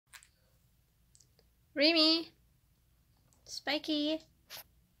Remy, Spiky.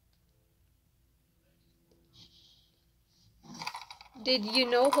 Did you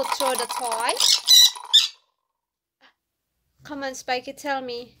know who threw the toy? Come on, Spiky, tell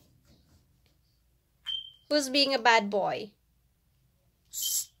me. Who's being a bad boy?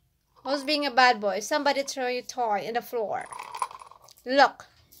 Who's being a bad boy? Somebody threw your toy in the floor. Look.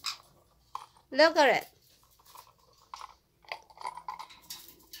 Look at it.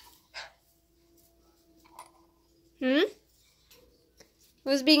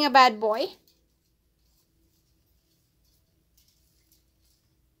 Who's being a bad boy?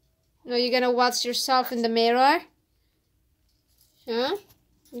 No, you're gonna watch yourself in the mirror? Huh?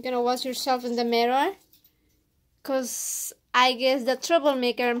 You're gonna watch yourself in the mirror? Because I guess the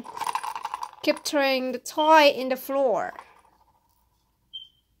troublemaker kept throwing the toy in the floor.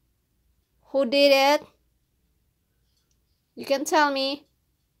 Who did it? You can tell me.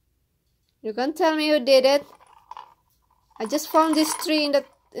 You can tell me who did it. I just found this tree in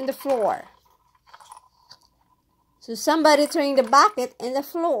the floor. So somebody throwing the bucket in the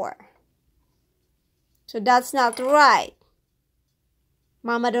floor. So that's not right.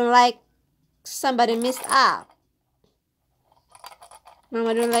 Mama don't like somebody messed up.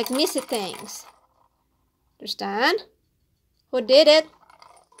 Mama don't like messy things. Understand? Who did it?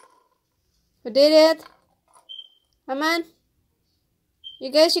 Who did it? Come on.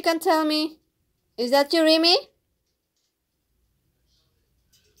 You guys, you can tell me. Is that you, Remy?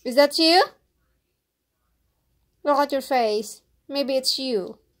 Is that you? Look at your face. Maybe it's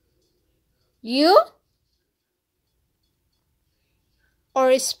you. You?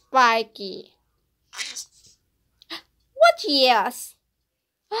 Or Spiky? What? Yes.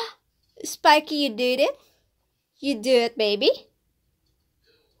 Spiky, you did it? You do it, baby?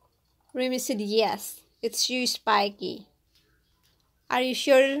 Remy said yes. It's you, Spiky. Are you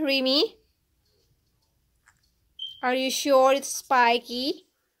sure, Remy? Are you sure it's Spiky?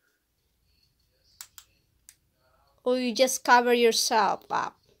 Or you just cover yourself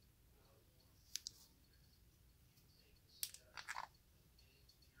up?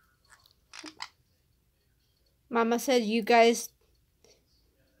 Mama said you guys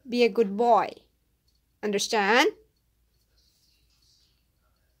be a good boy. Understand?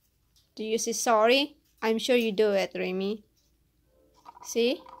 Do you say sorry? I'm sure you do it, Remy.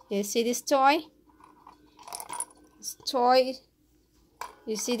 See? You see this toy? This toy.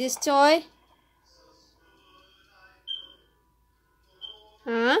 You see this toy?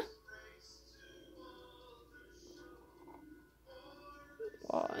 Huh?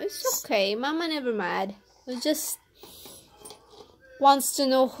 Oh, it's okay. Mama never mad. We just wants to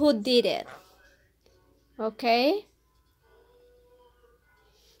know who did it. Okay?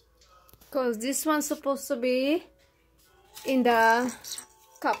 Because this one's supposed to be in the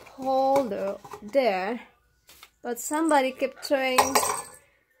cup holder there. But somebody kept throwing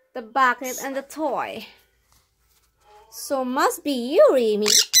the bucket and the toy. So must be you, Remy.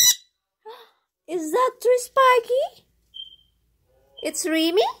 Is that true, Spiky? It's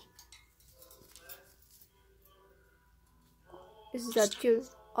Remy? Is that you?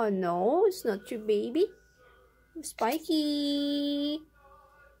 Oh no, it's not you, baby. Spiky.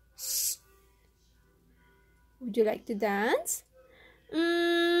 Would you like to dance?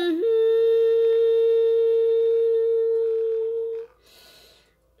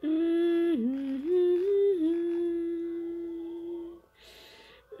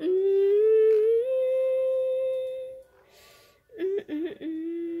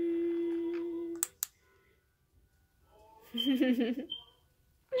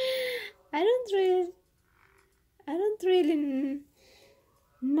 I don't really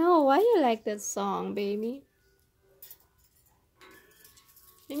know why you like that song, baby.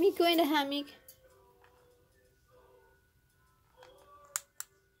 Let me go in the hammock.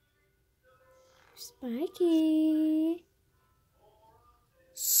 Spiky.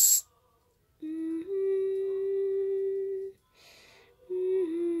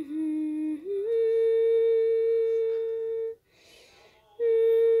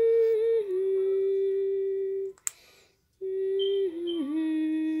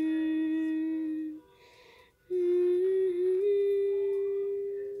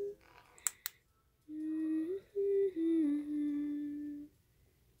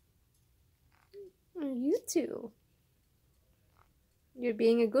 You too. You're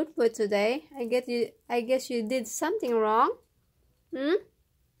being a good boy today. I guess you did something wrong. Come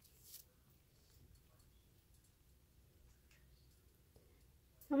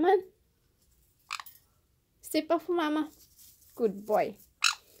on. Step up for Mama. Good boy.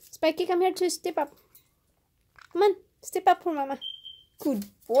 Spiky, come here to step up. Come on, step up for Mama. Good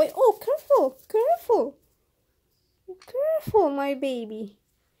boy. Oh, careful, careful. Careful, my baby.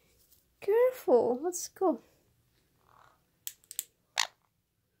 Careful. Let's go.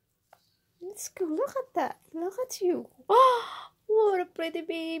 Let's go. Look at that. Look at you. Oh, what a pretty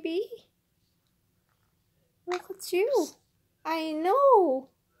baby. Look at you. I know.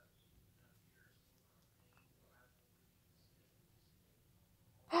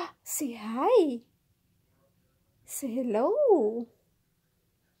 Say hi. Say hello.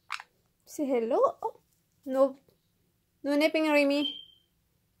 Say hello. Oh, no. No nipping, Remy.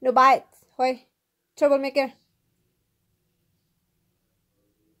 No bite. Hoy. Troublemaker.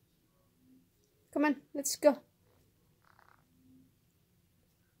 Come on. Let's go.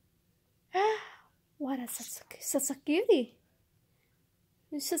 What a such a cutie.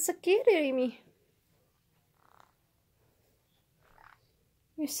 You're such a cutie, Remy.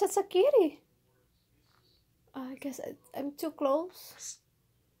 You're such a cutie. I guess I'm too close.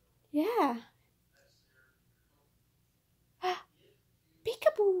 Yeah.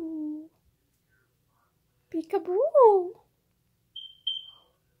 Peekaboo. Peekaboo.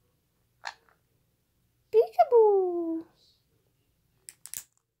 Peekaboo.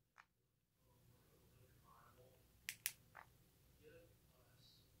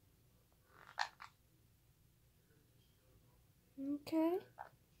 Okay.